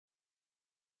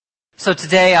So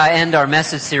today I end our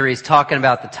message series talking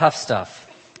about the tough stuff,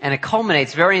 and it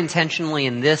culminates very intentionally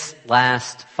in this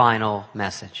last final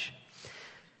message.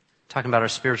 Talking about our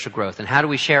spiritual growth and how do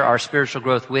we share our spiritual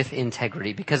growth with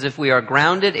integrity? Because if we are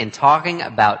grounded in talking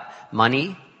about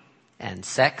money and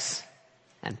sex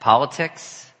and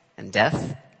politics and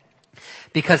death,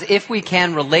 because if we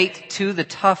can relate to the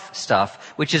tough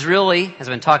stuff, which is really, as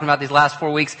I've been talking about these last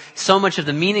 4 weeks, so much of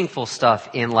the meaningful stuff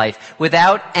in life,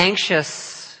 without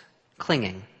anxious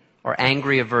clinging or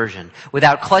angry aversion,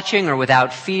 without clutching or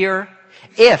without fear,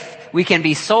 if we can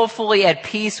be soulfully at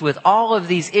peace with all of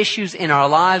these issues in our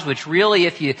lives, which really,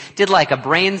 if you did like a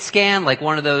brain scan, like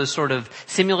one of those sort of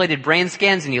simulated brain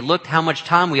scans, and you looked how much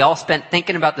time we all spent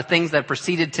thinking about the things that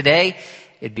preceded today,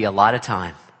 it'd be a lot of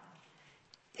time.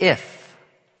 If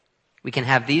we can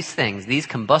have these things, these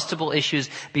combustible issues,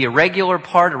 be a regular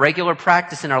part, a regular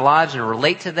practice in our lives and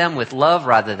relate to them with love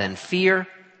rather than fear,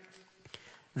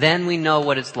 then we know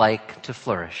what it's like to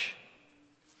flourish.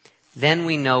 Then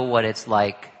we know what it's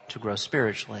like to grow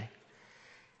spiritually.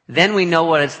 Then we know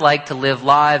what it's like to live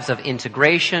lives of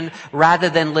integration rather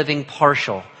than living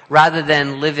partial, rather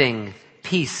than living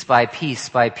piece by piece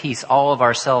by piece, all of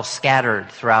ourselves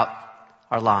scattered throughout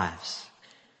our lives.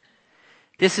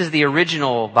 This is the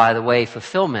original, by the way,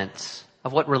 fulfillment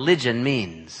of what religion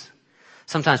means.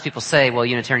 Sometimes people say, well,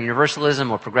 Unitarian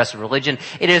Universalism or progressive religion,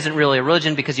 it isn't really a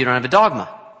religion because you don't have a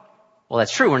dogma. Well,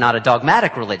 that's true. We're not a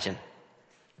dogmatic religion.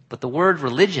 But the word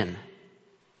religion,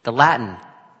 the Latin,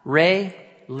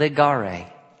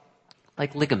 religare,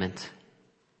 like ligament,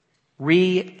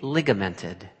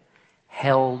 religamented,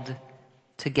 held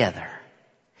together.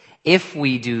 If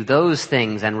we do those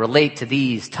things and relate to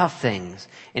these tough things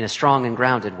in a strong and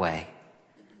grounded way,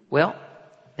 well,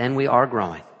 then we are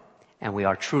growing and we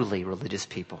are truly religious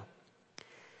people.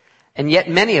 And yet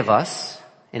many of us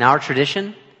in our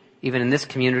tradition, even in this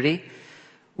community,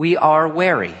 we are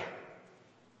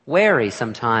wary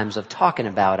sometimes of talking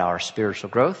about our spiritual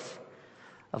growth,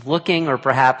 of looking or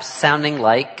perhaps sounding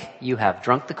like you have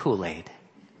drunk the Kool-Aid.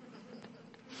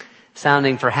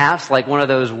 Sounding perhaps like one of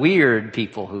those weird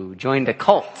people who joined a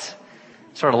cult,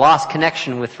 sort of lost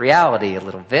connection with reality a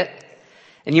little bit.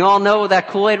 And you all know where that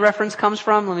Kool-Aid reference comes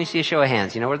from? Let me see a show of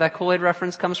hands. You know where that Kool-Aid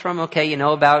reference comes from? Okay, you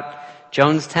know about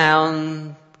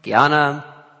Jonestown, Guyana,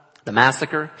 the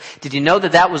massacre. Did you know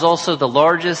that that was also the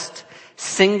largest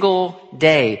single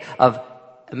day of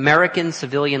American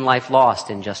civilian life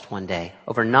lost in just one day?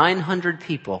 Over 900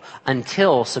 people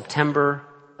until September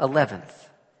 11th.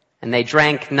 And they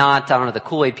drank not, I don't know, the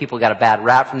Kool-Aid people got a bad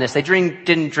rap from this. They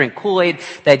didn't drink Kool-Aid.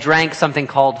 They drank something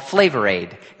called Flavor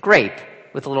Aid, grape,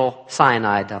 with a little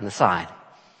cyanide on the side.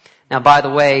 Now, by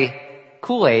the way,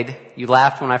 Kool-Aid, you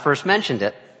laughed when I first mentioned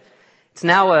it. It's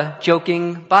now a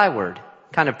joking byword.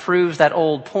 Kind of proves that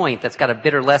old point that's got a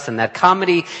bitter lesson, that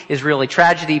comedy is really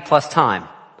tragedy plus time,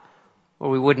 or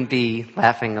we wouldn't be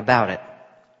laughing about it.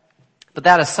 But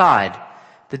that aside,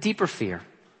 the deeper fear,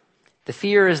 the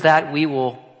fear is that we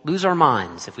will lose our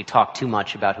minds if we talk too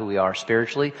much about who we are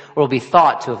spiritually, or we'll be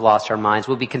thought to have lost our minds.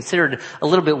 We'll be considered a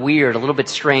little bit weird, a little bit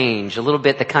strange, a little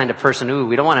bit the kind of person,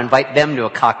 we don't want to invite them to a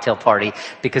cocktail party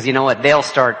because you know what? They'll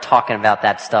start talking about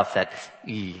that stuff that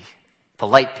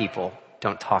polite people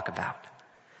don't talk about.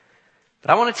 But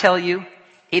I want to tell you,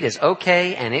 it is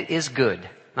okay and it is good.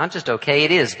 Not just okay, it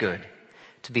is good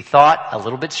to be thought a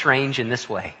little bit strange in this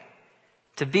way.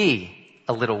 To be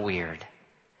a little weird.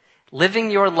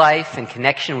 Living your life in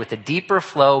connection with a deeper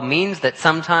flow means that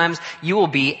sometimes you will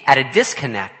be at a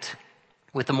disconnect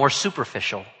with the more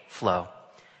superficial flow.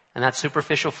 And that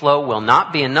superficial flow will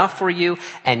not be enough for you,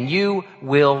 and you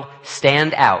will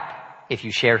stand out if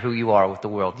you share who you are with the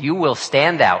world. You will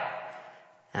stand out,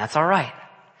 and that's all right.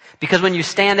 Because when you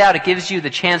stand out, it gives you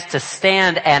the chance to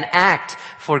stand and act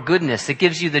for goodness. It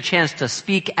gives you the chance to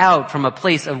speak out from a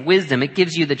place of wisdom. It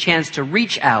gives you the chance to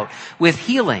reach out with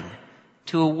healing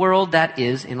to a world that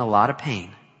is in a lot of pain.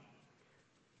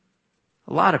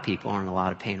 A lot of people are in a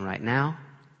lot of pain right now.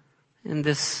 And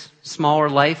this smaller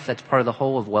life that's part of the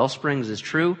whole of Wellsprings is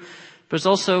true. But it's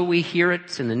also, we hear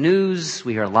it in the news.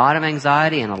 We hear a lot of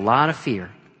anxiety and a lot of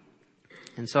fear.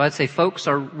 And so I'd say folks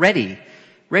are ready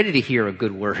to hear a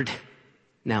good word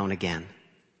now and again,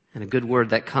 and a good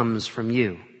word that comes from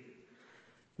you.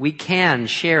 We can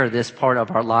share this part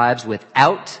of our lives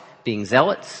without being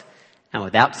zealots and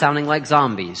without sounding like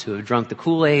zombies who have drunk the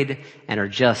Kool-Aid and are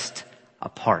just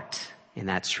apart in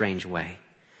that strange way.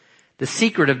 The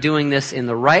secret of doing this in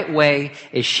the right way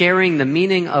is sharing the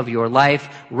meaning of your life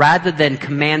rather than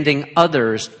commanding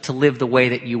others to live the way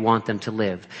that you want them to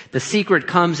live. The secret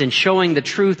comes in showing the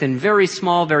truth in very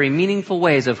small, very meaningful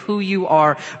ways of who you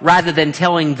are rather than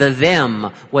telling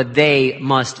them what they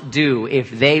must do if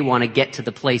they want to get to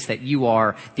the place that you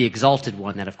are, the exalted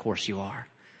one that of course you are.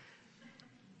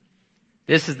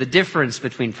 This is the difference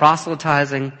between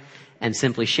proselytizing and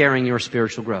simply sharing your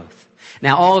spiritual growth.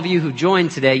 Now, all of you who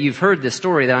joined today, you've heard this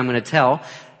story that I'm going to tell.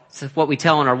 It's what we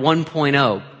tell in our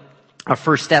 1.0, our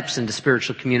first steps into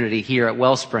spiritual community here at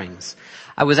Wellsprings.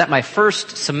 I was at my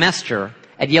first semester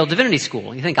at Yale Divinity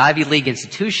School. You think Ivy League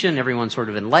institution, everyone's sort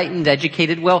of enlightened,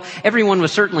 educated. Well, everyone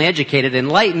was certainly educated.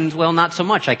 Enlightened, well, not so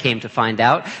much, I came to find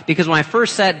out. Because when I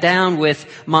first sat down with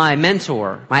my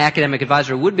mentor, my academic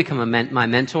advisor who would become my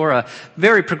mentor, a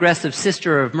very progressive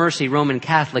Sister of Mercy Roman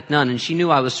Catholic nun, and she knew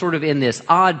I was sort of in this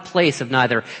odd place of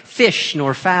neither fish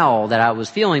nor fowl that I was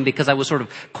feeling because I was sort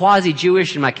of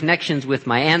quasi-Jewish in my connections with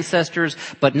my ancestors,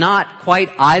 but not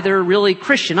quite either really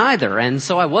Christian either. And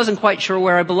so I wasn't quite sure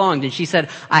where I belonged. And she said,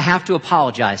 I have to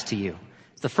apologize to you.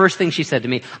 It's the first thing she said to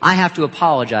me. I have to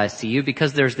apologize to you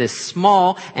because there's this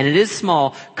small, and it is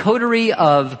small, coterie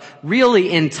of really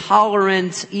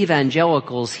intolerant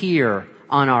evangelicals here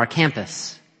on our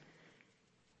campus.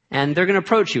 And they're going to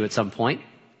approach you at some point.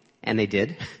 And they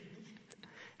did.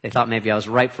 They thought maybe I was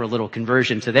ripe for a little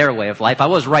conversion to their way of life. I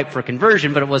was ripe for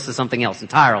conversion, but it was to something else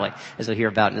entirely, as we'll hear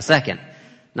about in a second.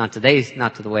 Not to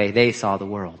the way they saw the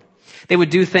world. They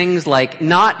would do things like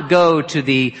not go to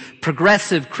the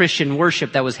progressive Christian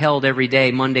worship that was held every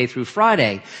day, Monday through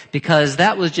Friday, because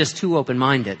that was just too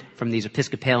open-minded from these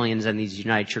Episcopalians and these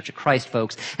United Church of Christ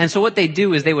folks. And so what they'd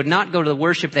do is they would not go to the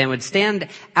worship. They would stand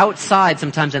outside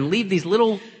sometimes and leave these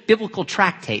little biblical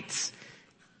tractates,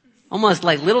 almost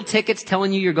like little tickets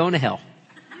telling you you're going to hell.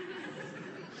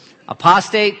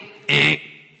 Apostate,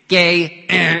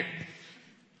 gay,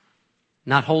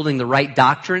 not holding the right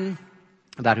doctrine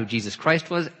about who Jesus Christ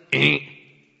was.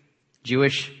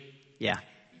 Jewish. Yeah.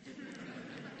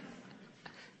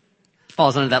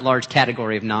 Falls under that large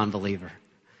category of non-believer.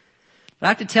 But I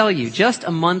have to tell you, just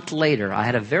a month later, I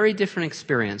had a very different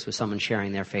experience with someone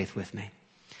sharing their faith with me.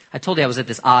 I told you I was at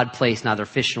this odd place, neither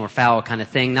fish nor fowl kind of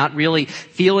thing, not really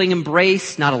feeling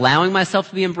embraced, not allowing myself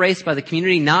to be embraced by the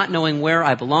community, not knowing where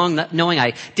I belong, not knowing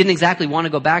I didn't exactly want to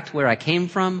go back to where I came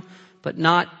from, but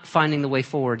not finding the way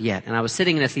forward yet. And I was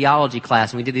sitting in a theology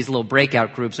class, and we did these little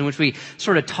breakout groups in which we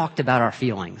sort of talked about our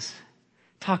feelings.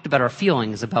 Talked about our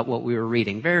feelings about what we were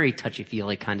reading. Very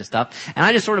touchy-feely kind of stuff. And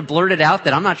I just sort of blurted out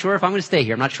that I'm not sure if I'm going to stay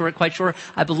here. I'm not quite sure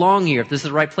I belong here, if this is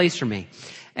the right place for me.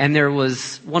 And there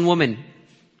was one woman,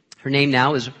 her name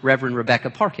now is Reverend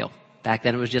Rebecca Parkhill. Back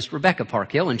then it was just Rebecca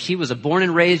Parkhill, and she was a born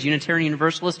and raised Unitarian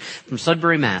Universalist from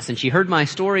Sudbury, Mass. And she heard my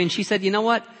story, and she said, you know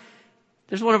what?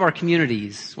 There's one of our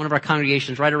communities, one of our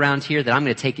congregations right around here that I'm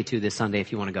going to take you to this Sunday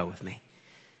if you want to go with me.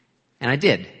 And I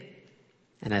did.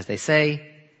 And as they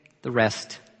say, the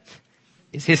rest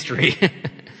is history.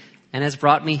 And has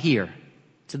brought me here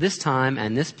to this time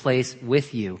and this place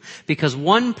with you. Because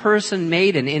one person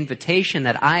made an invitation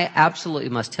that I absolutely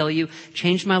must tell you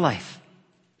changed my life.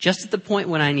 Just at the point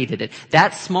when I needed it.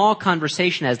 That small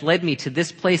conversation has led me to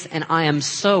this place, and I am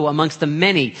so, amongst the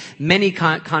many, many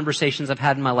conversations I've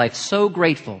had in my life, so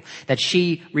grateful that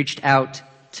she reached out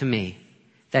to me,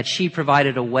 that she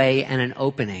provided a way and an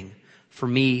opening for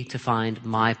me to find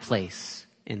my place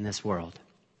in this world.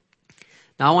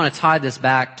 Now I want to tie this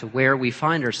back to where we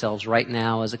find ourselves right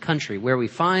now as a country, where we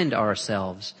find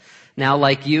ourselves. Now,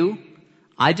 like you,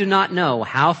 I do not know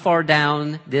how far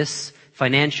down this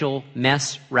financial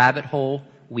mess rabbit hole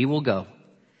we will go.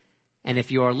 And if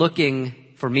you are looking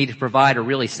for me to provide a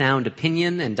really sound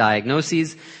opinion and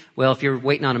diagnoses, well, if you're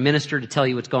waiting on a minister to tell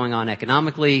you what's going on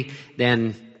economically,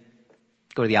 then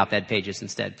go to the op-ed pages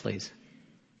instead, please.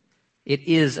 It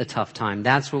is a tough time.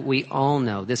 That's what we all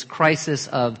know. This crisis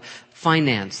of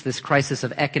finance, this crisis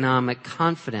of economic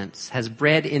confidence has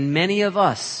bred in many of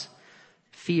us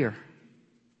fear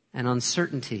and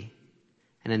uncertainty.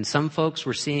 And in some folks,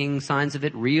 we're seeing signs of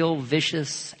it, real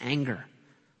vicious anger,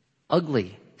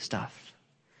 ugly stuff.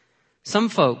 Some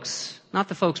folks, not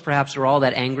the folks perhaps who are all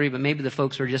that angry, but maybe the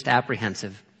folks who are just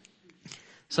apprehensive.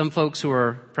 Some folks who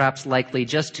are perhaps likely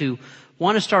just to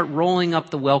want to start rolling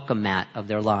up the welcome mat of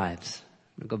their lives.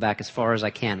 I'll go back as far as I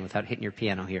can without hitting your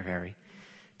piano here, Harry.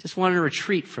 Just want to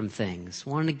retreat from things,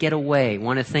 want to get away,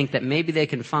 want to think that maybe they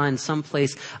can find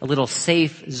someplace, a little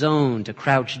safe zone to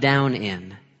crouch down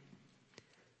in.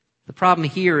 The problem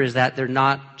here is that they're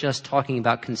not just talking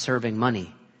about conserving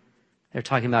money. They're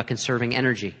talking about conserving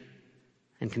energy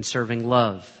and conserving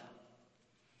love.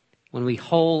 When we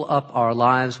hole up our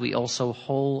lives, we also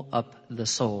hole up the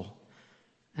soul.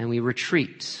 And we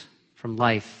retreat from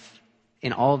life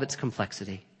in all of its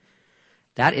complexity.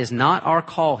 That is not our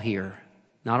call here.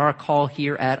 Not our call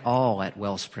here at all at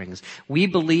Wellsprings. We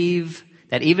believe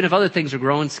that even if other things are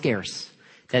growing scarce,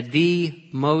 that the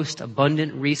most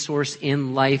abundant resource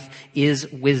in life is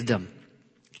wisdom,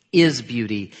 is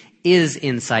beauty, is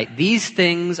insight. These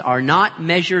things are not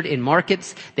measured in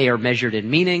markets. They are measured in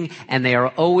meaning, and they are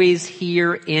always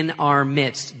here in our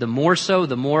midst. The more so,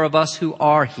 the more of us who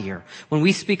are here. When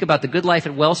we speak about the good life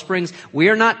at Wellsprings, we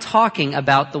are not talking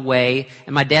about the way,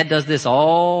 and my dad does this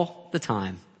all the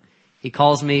time. He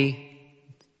calls me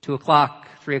 2 o'clock,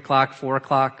 3 o'clock, 4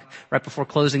 o'clock, right before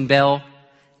closing bell,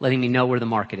 letting me know where the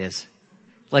market is,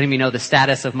 letting me know the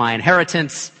status of my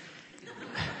inheritance.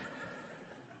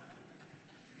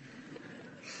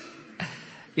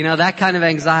 You know, that kind of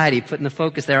anxiety, putting the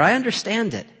focus there, I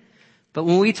understand it. But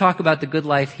when we talk about the good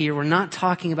life here, we're not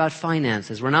talking about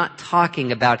finances. We're not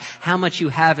talking about how much you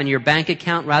have in your bank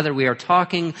account. Rather, we are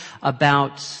talking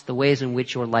about the ways in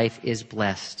which your life is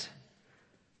blessed.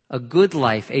 A good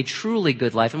life, a truly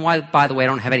good life. And why, by the way, I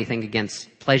don't have anything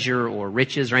against pleasure or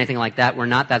riches or anything like that. We're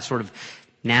not that sort of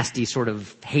nasty sort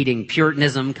of hating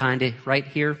Puritanism kind of right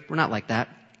here. We're not like that.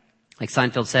 Like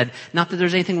Seinfeld said, not that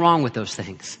there's anything wrong with those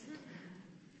things.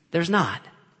 There's not.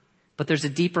 But there's a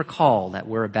deeper call that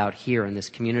we're about here in this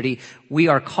community. We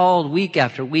are called week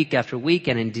after week after week,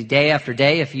 and indeed day after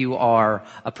day, if you are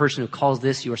a person who calls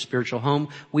this your spiritual home,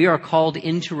 we are called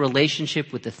into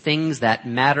relationship with the things that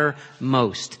matter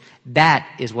most. That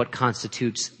is what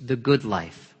constitutes the good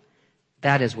life.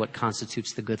 That is what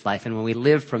constitutes the good life. And when we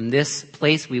live from this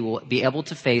place, we will be able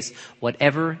to face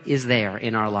whatever is there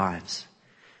in our lives.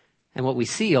 And what we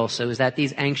see also is that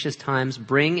these anxious times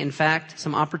bring, in fact,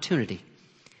 some opportunity.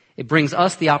 It brings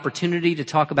us the opportunity to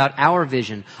talk about our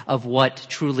vision of what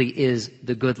truly is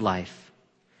the good life.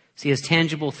 See, as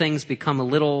tangible things become a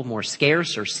little more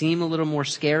scarce or seem a little more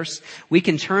scarce, we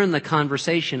can turn the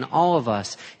conversation, all of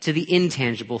us, to the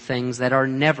intangible things that are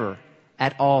never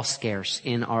at all scarce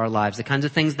in our lives. The kinds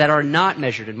of things that are not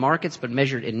measured in markets, but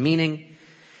measured in meaning.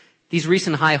 These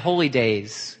recent high holy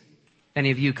days,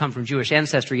 any of you come from Jewish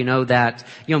ancestry, you know that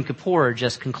Yom Kippur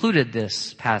just concluded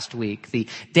this past week, the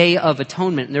Day of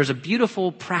Atonement. And there's a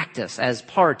beautiful practice as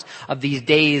part of these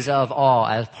days of awe,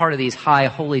 as part of these high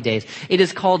holy days. It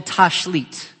is called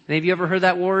Tashlit. Any of you ever heard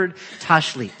that word?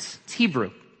 Tashlit. It's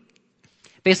Hebrew.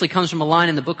 Basically comes from a line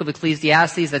in the book of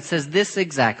Ecclesiastes that says this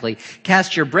exactly: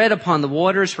 cast your bread upon the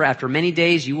waters, for after many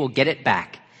days you will get it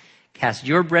back. Cast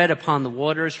your bread upon the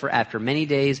waters, for after many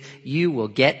days you will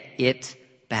get it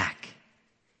back.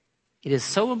 It is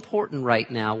so important right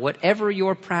now, whatever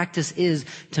your practice is,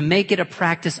 to make it a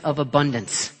practice of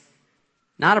abundance.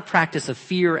 Not a practice of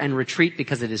fear and retreat,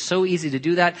 because it is so easy to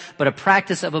do that, but a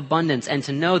practice of abundance, and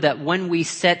to know that when we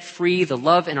set free the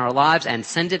love in our lives and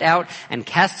send it out and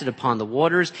cast it upon the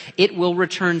waters, it will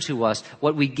return to us.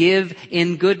 What we give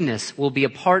in goodness will be a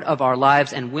part of our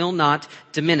lives and will not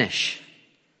diminish.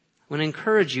 I want to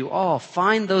encourage you all,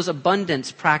 find those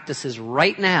abundance practices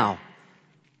right now.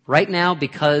 Right now,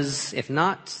 because if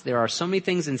not, there are so many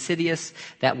things insidious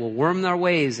that will worm their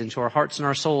ways into our hearts and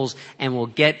our souls and will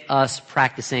get us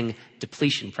practicing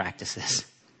depletion practices.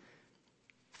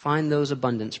 Find those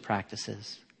abundance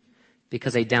practices.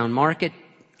 Because a down market,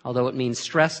 although it means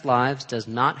stressed lives, does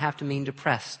not have to mean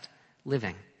depressed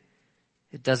living.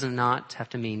 It does not have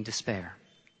to mean despair.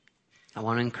 I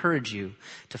want to encourage you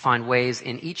to find ways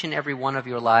in each and every one of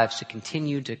your lives to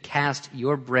continue to cast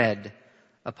your bread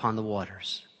upon the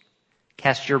waters.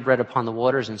 Cast your bread upon the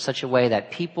waters in such a way that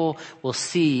people will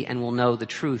see and will know the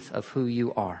truth of who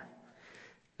you are.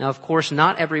 Now, of course,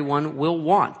 not everyone will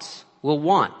want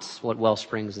what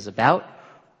Wellsprings is about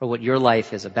or what your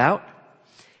life is about.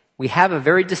 We have a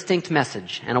very distinct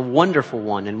message, and a wonderful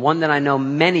one, and one that I know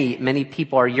many, many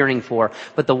people are yearning for.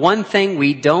 But the one thing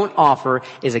we don't offer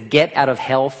is a get out of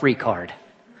hell free card.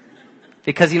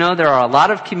 Because, there are a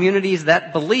lot of communities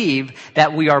that believe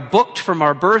that we are booked from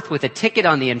our birth with a ticket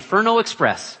on the Infernal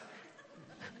Express.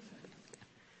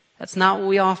 That's not what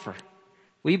we offer.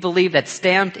 We believe that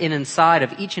stamped inside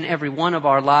of each and every one of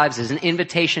our lives is an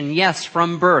invitation, yes,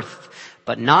 from birth,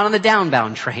 but not on the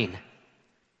downbound train.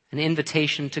 An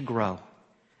invitation to grow.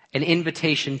 An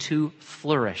invitation to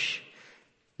flourish.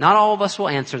 Not all of us will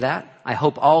answer that. I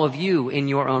hope all of you, in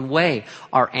your own way,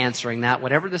 are answering that,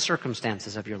 whatever the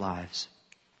circumstances of your lives.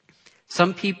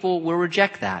 Some people will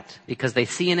reject that because they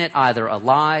see in it either a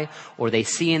lie or they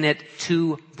see in it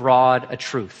too broad a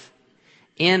truth.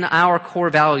 In our core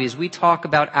values, we talk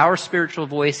about our spiritual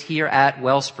voice here at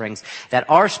Wellsprings, that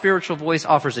our spiritual voice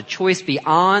offers a choice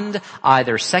beyond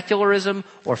either secularism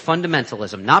or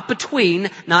fundamentalism. Not between,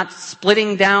 not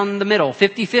splitting down the middle,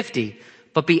 50-50,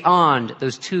 but beyond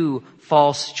those two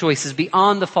false choices,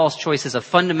 beyond the false choices of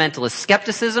fundamentalist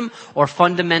skepticism or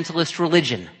fundamentalist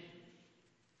religion.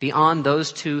 Beyond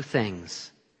those two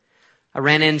things. I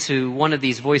ran into one of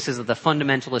these voices of the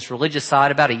fundamentalist religious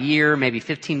side about a year, maybe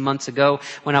 15 months ago,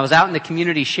 when I was out in the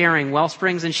community sharing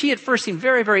Wellsprings, and she at first seemed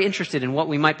very, very interested in what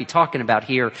we might be talking about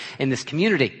here in this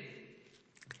community.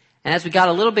 And as we got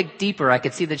a little bit deeper, I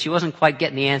could see that she wasn't quite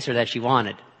getting the answer that she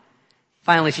wanted.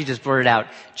 Finally, she just blurted out,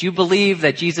 "Do you believe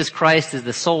that Jesus Christ is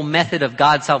the sole method of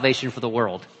God's salvation for the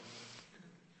world?"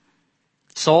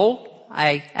 "Sole?"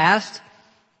 I asked.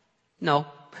 No.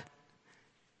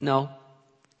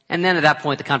 And then at that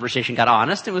point, the conversation got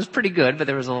honest. It was pretty good, but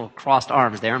there was a little crossed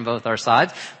arms there on both our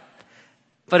sides.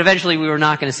 But eventually, we were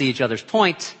not going to see each other's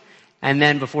point. And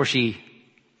then before she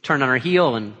turned on her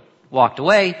heel and walked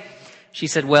away, she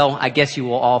said, "Well, I guess you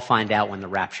will all find out when the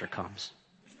rapture comes."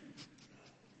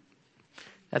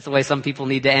 That's the way some people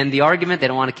need to end the argument. They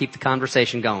don't want to keep the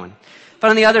conversation going. But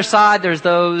on the other side, there's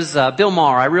those, Bill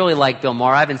Maher. I really like Bill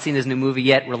Maher. I haven't seen his new movie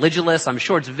yet, Religulous. I'm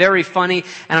sure it's very funny,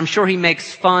 and I'm sure he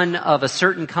makes fun of a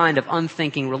certain kind of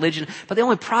unthinking religion. But the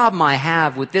only problem I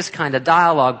have with this kind of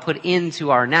dialogue put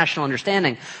into our national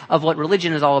understanding of what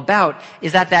religion is all about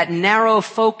is that narrow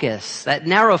focus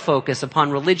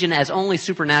upon religion as only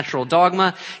supernatural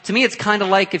dogma, to me it's kind of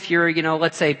like if you're,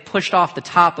 let's say pushed off the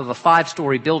top of a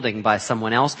 5-story building by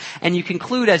someone else, and you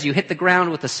conclude as you hit the ground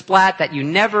with a splat that you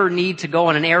never need to go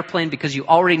on an airplane because you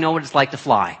already know what it's like to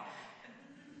fly.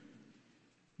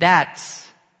 That's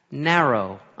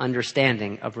narrow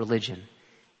understanding of religion.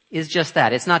 Is just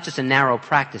that. It's not just a narrow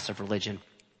practice of religion.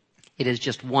 It is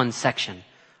just one section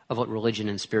of what religion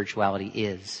and spirituality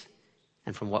is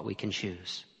and from what we can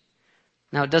choose.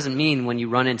 Now, it doesn't mean when you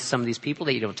run into some of these people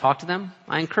that you don't talk to them.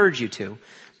 I encourage you to.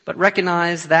 But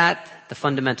recognize that the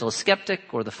fundamentalist skeptic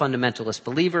or the fundamentalist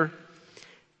believer,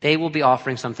 they will be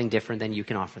offering something different than you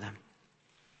can offer them.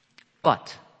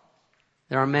 But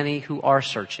there are many who are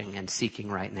searching and seeking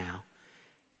right now.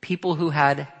 People who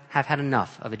have had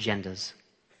enough of agendas.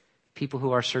 People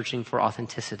who are searching for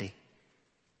authenticity.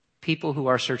 People who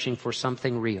are searching for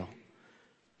something real.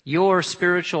 Your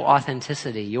spiritual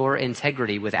authenticity, your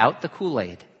integrity without the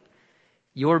Kool-Aid,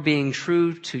 your being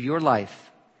true to your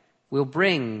life will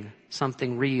bring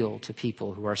something real to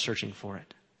people who are searching for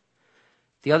it.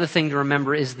 The other thing to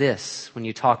remember is this, when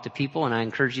you talk to people, and I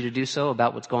encourage you to do so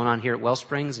about what's going on here at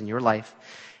Wellsprings in your life,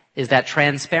 is that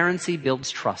transparency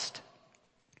builds trust.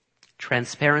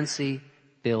 Transparency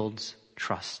builds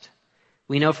trust.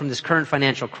 We know from this current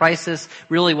financial crisis,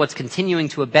 really what's continuing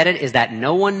to abet it is that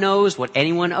no one knows what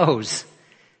anyone owes.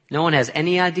 No one has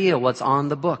any idea what's on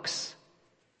the books.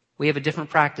 We have a different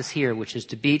practice here, which is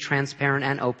to be transparent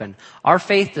and open. Our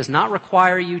faith does not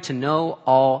require you to know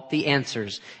all the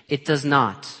answers. It does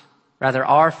not. Rather,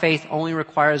 our faith only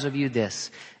requires of you this: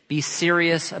 be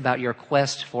serious about your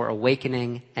quest for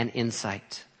awakening and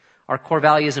insight. Our core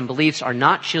values and beliefs are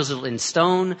not chiseled in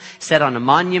stone, set on a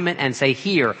monument, and say,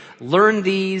 "Here, learn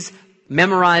these,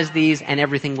 memorize these, and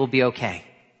everything will be okay."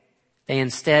 They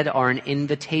instead are an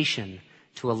invitation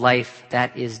to a life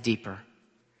that is deeper.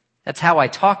 That's how I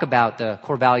talk about the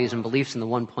core values and beliefs in the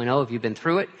 1.0, if you've been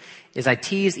through it, is I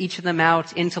tease each of them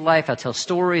out into life. I tell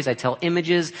stories, I tell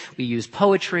images, we use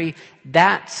poetry.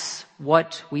 That's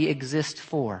what we exist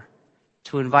for,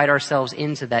 to invite ourselves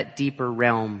into that deeper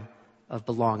realm of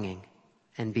belonging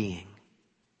and being.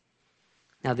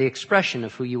 Now, the expression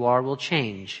of who you are will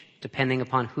change depending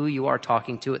upon who you are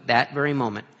talking to at that very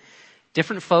moment.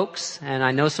 Different folks, and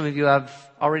I know some of you have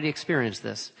already experienced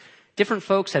this, different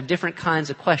folks have different kinds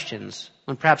of questions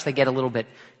when perhaps they get a little bit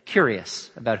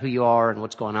curious about who you are and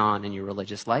what's going on in your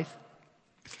religious life.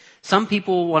 Some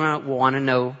people will want to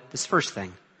know this first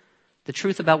thing, the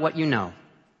truth about what you know.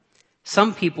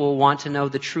 Some people want to know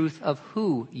the truth of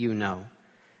who you know.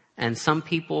 And some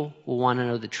people will want to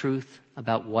know the truth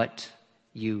about what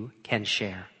you can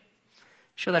share.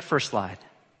 Show that first slide.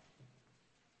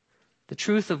 The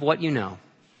truth of what you know.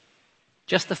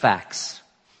 Just the facts.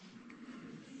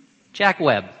 Jack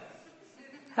Webb.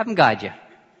 Have him guide you.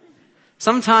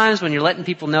 Sometimes when you're letting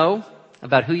people know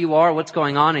about who you are, what's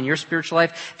going on in your spiritual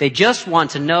life, they just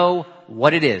want to know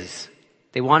what it is.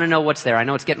 They want to know what's there. I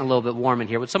know it's getting a little bit warm in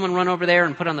here. Would someone run over there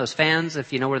and put on those fans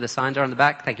if you know where the signs are on the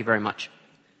back? Thank you very much.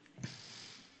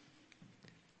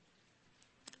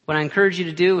 What I encourage you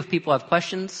to do if people have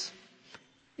questions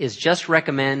is just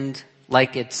recommend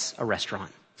like it's a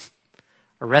restaurant.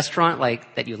 a restaurant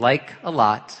that you like a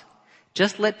lot,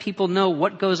 just let people know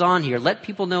what goes on here. Let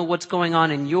people know what's going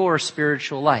on in your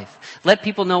spiritual life. Let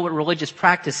people know what religious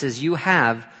practices you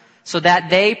have so that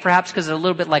they, perhaps because they're a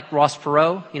little bit like Ross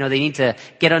Perot, they need to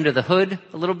get under the hood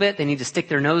a little bit. They need to stick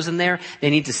their nose in there. They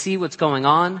need to see what's going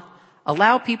on.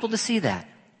 Allow people to see that.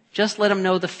 Just let them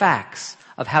know the facts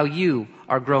of how you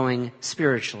are growing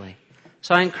spiritually.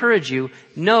 So I encourage you,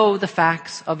 know the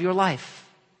facts of your life.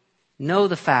 Know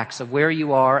the facts of where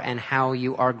you are and how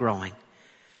you are growing.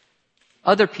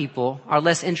 Other people are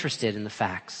less interested in the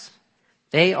facts.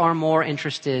 They are more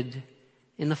interested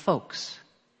in the folks,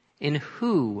 in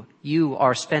who you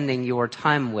are spending your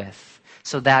time with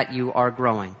so that you are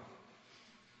growing.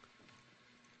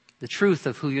 The truth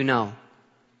of who you know.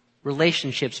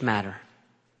 Relationships matter.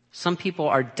 Some people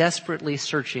are desperately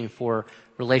searching for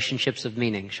relationships of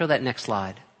meaning. Show that next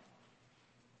slide.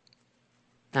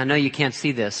 Now, I know you can't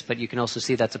see this, but you can also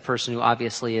see that's a person who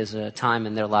obviously is a time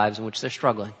in their lives in which they're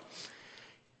struggling.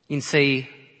 You can see,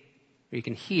 or you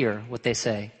can hear what they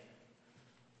say.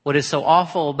 What is so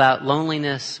awful about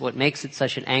loneliness, what makes it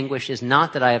such an anguish, is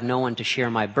not that I have no one to share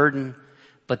my burden,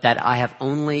 but that I have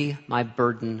only my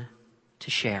burden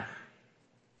to share.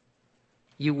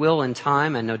 You will in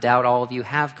time, and no doubt all of you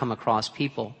have come across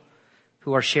people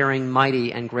who are sharing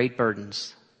mighty and great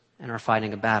burdens and are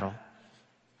fighting a battle.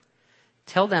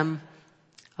 Tell them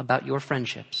about your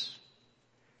friendships.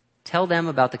 Tell them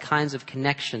about the kinds of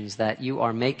connections that you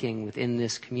are making within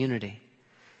this community.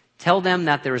 Tell them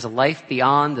that there is a life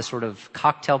beyond the sort of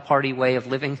cocktail party way of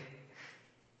living,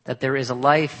 that there is a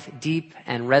life deep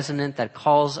and resonant that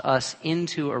calls us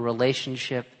into a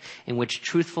relationship in which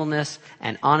truthfulness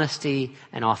and honesty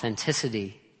and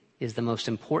authenticity is the most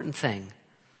important thing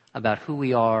about who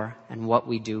we are and what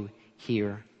we do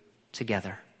here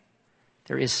together.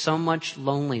 There is so much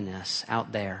loneliness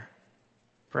out there.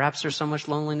 Perhaps there's so much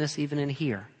loneliness even in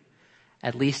here.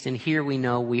 At least in here we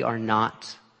know we are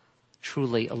not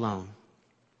truly alone.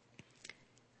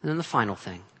 And then the final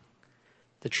thing,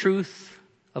 the truth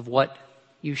of what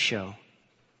you show.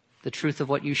 The truth of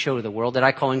what you show to the world that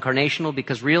I call incarnational,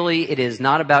 because really it is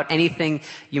not about anything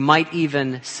you might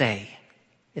even say.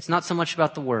 It's not so much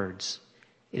about the words.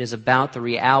 It is about the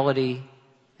reality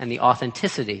and the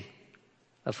authenticity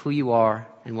of who you are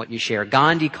and what you share.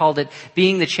 Gandhi called it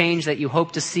being the change that you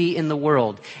hope to see in the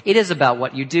world. It is about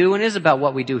what you do, and it is about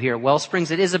what we do here at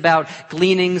Wellsprings. It is about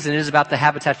gleanings, and it is about the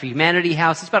Habitat for Humanity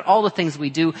house. It's about all the things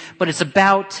we do, but it's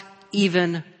about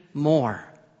even more.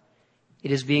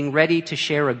 It is being ready to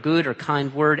share a good or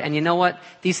kind word. And you know what?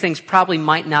 These things probably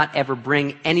might not ever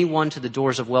bring anyone to the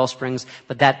doors of Wellsprings,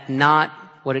 but that's not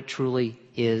what it truly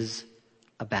is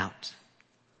about.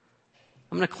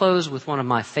 I'm going to close with one of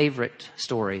my favorite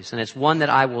stories, and it's one that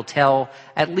I will tell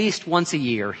at least once a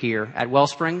year here at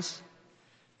Wellsprings,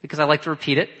 because I like to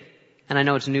repeat it, and I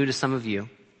know it's new to some of you.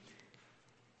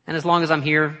 And as long as I'm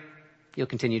here, you'll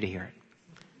continue to hear it.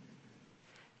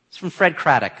 It's from Fred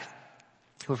Craddock,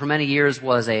 who for many years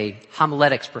was a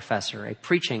homiletics professor, a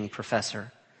preaching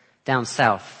professor down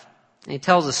south. And he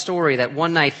tells a story that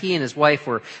one night he and his wife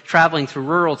were traveling through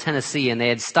rural Tennessee, and they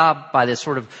had stopped by this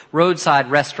sort of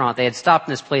roadside restaurant. They had stopped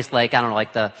in this place like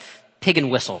the Pig and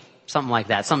Whistle, something like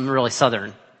that, something really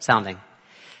southern sounding.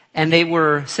 And they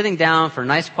were sitting down for a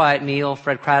nice quiet meal,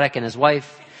 Fred Craddock and his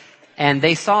wife, and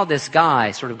they saw this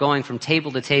guy sort of going from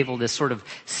table to table, this sort of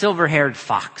silver-haired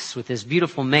fox with his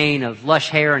beautiful mane of lush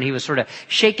hair, and he was sort of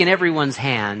shaking everyone's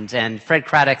hand. And Fred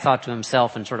Craddock thought to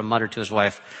himself and sort of muttered to his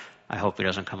wife, I hope he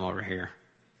doesn't come over here.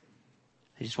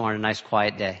 He just wanted a nice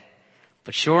quiet day.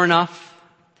 But sure enough,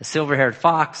 the silver-haired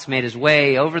fox made his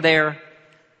way over there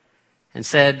and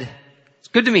said, it's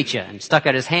good to meet you, and stuck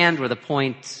out his hand where the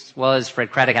point was.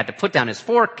 Fred Craddock had to put down his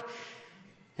fork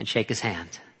and shake his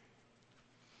hand.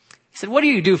 He said, what do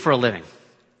you do for a living?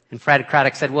 And Fred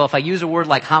Craddock said, well, if I use a word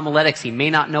like homiletics, he may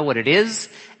not know what it is,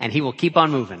 and he will keep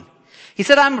on moving. He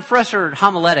said, I'm a professor at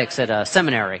homiletics at a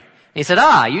seminary. And he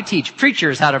said, you teach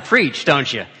preachers how to preach,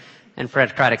 don't you? And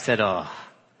Fred Craddock said, oh.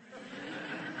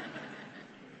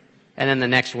 And then the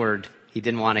next word he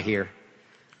didn't want to hear.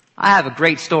 I have a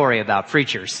great story about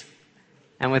preachers.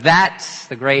 And with that,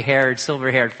 the gray-haired,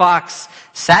 silver-haired fox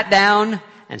sat down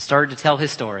and started to tell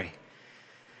his story.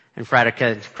 And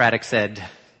Craddock said,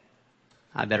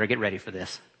 I better get ready for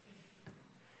this.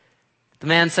 The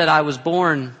man said, I was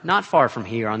born not far from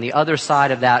here, on the other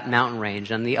side of that mountain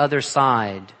range, on the other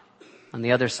side,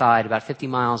 about 50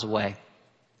 miles away.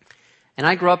 And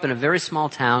I grew up in a very small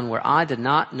town where I did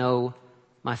not know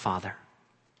my father.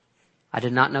 I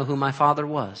did not know who my father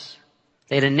was.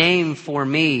 They had a name for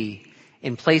me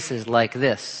in places like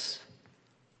this.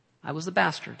 I was the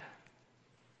bastard.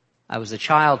 I was a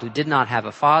child who did not have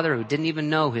a father, who didn't even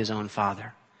know his own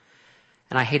father.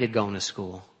 And I hated going to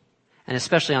school. And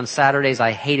especially on Saturdays,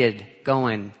 I hated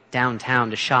going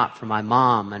downtown to shop for my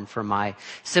mom and for my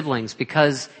siblings,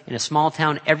 because in a small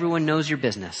town, everyone knows your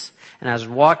business. And as I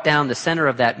would walk down the center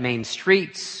of that main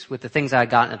street with the things I had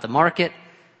gotten at the market,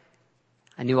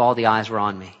 I knew all the eyes were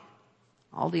on me.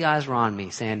 All the eyes were on me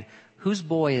saying, whose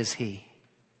boy is he?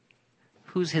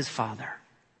 Who's his father?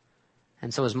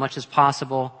 And so as much as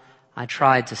possible, I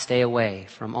tried to stay away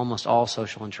from almost all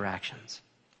social interactions.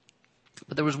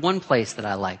 But there was one place that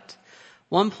I liked.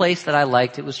 One place that I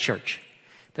liked, it was church.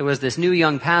 There was this new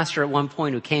young pastor at one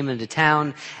point who came into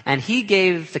town, and he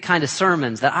gave the kind of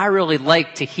sermons that I really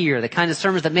liked to hear, the kind of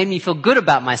sermons that made me feel good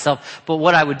about myself. But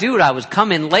what I would do, I would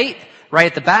come in late, right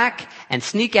at the back, and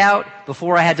sneak out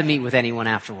before I had to meet with anyone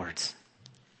afterwards.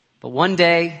 But one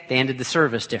day, they ended the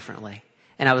service differently.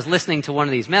 And I was listening to one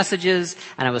of these messages,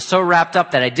 and I was so wrapped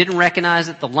up that I didn't recognize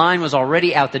it. The line was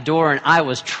already out the door, and I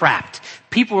was trapped.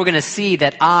 People were going to see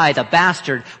that I, the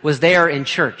bastard, was there in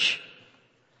church.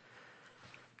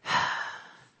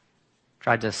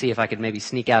 Tried to see if I could maybe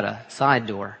sneak out a side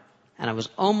door, and I was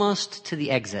almost to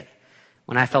the exit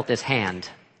when I felt this hand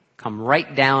come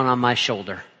right down on my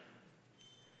shoulder.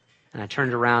 And I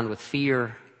turned around with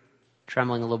fear,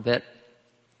 trembling a little bit,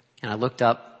 and I looked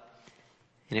up,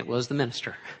 and it was the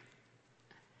minister.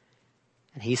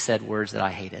 And he said words that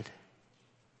I hated.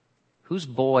 Whose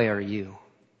boy are you?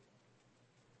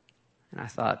 And I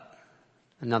thought,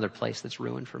 another place that's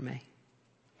ruined for me.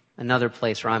 Another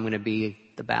place where I'm going to be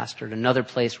the bastard. Another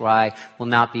place where I will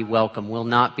not be welcome, will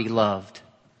not be loved.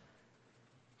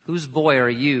 Whose boy are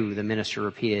you? The minister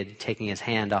repeated, taking his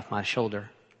hand off my shoulder.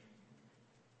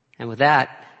 And with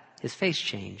that, his face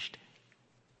changed.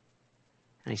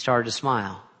 And he started to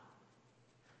smile.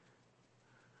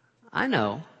 I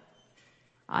know.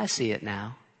 I see it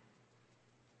now.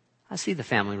 I see the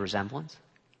family resemblance.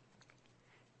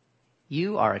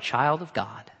 You are a child of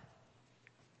God.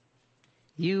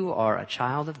 You are a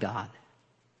child of God.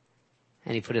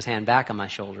 And he put his hand back on my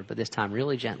shoulder, but this time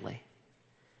really gently.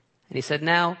 And he said,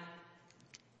 now,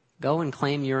 go and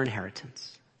claim your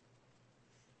inheritance.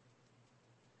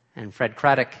 And Fred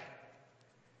Craddock,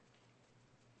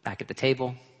 back at the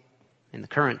table, in the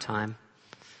current time,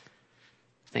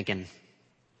 thinking,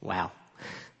 wow,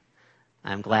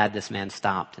 I'm glad this man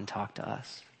stopped and talked to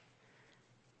us.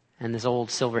 And this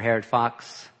old silver-haired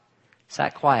fox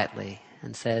sat quietly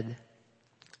and said,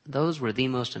 those were the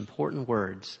most important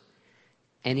words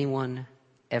anyone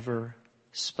ever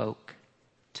spoke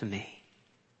to me.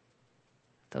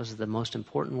 Those are the most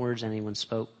important words anyone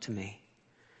spoke to me.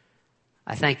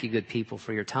 I thank you, good people,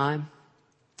 for your time.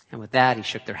 And with that, he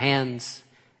shook their hands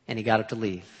and he got up to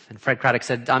leave. And Fred Craddock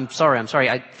said, I'm sorry.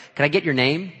 Can I get your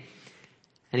name?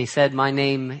 And he said, my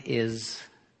name is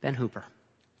Ben Hooper.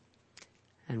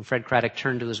 And Fred Craddock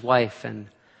turned to his wife, and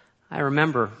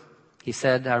he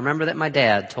said, I remember that my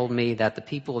dad told me that the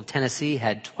people of Tennessee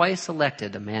had twice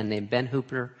elected a man named Ben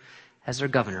Hooper as their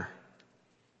governor.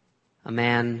 A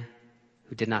man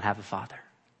who did not have a father.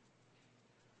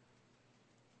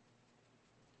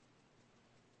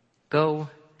 Go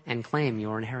and claim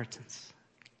your inheritance.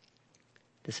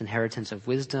 This inheritance of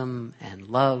wisdom and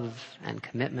love and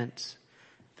commitment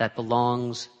that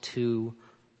belongs to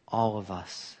all of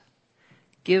us.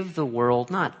 Give the world,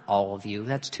 not all of you,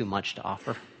 that's too much to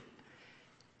offer.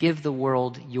 Give the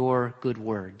world your good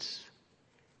words.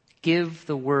 Give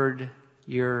the word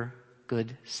your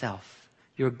good self,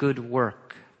 your good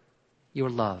work, your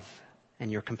love,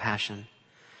 and your compassion.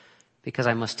 Because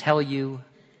I must tell you,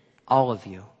 all of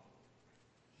you,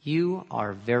 you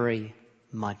are very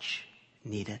much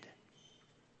needed.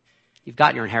 You've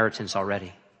got your inheritance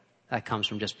already. That comes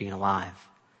from just being alive.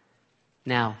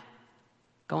 Now,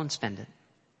 go and spend it.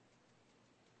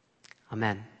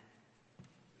 Amen.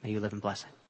 May you live in blessing.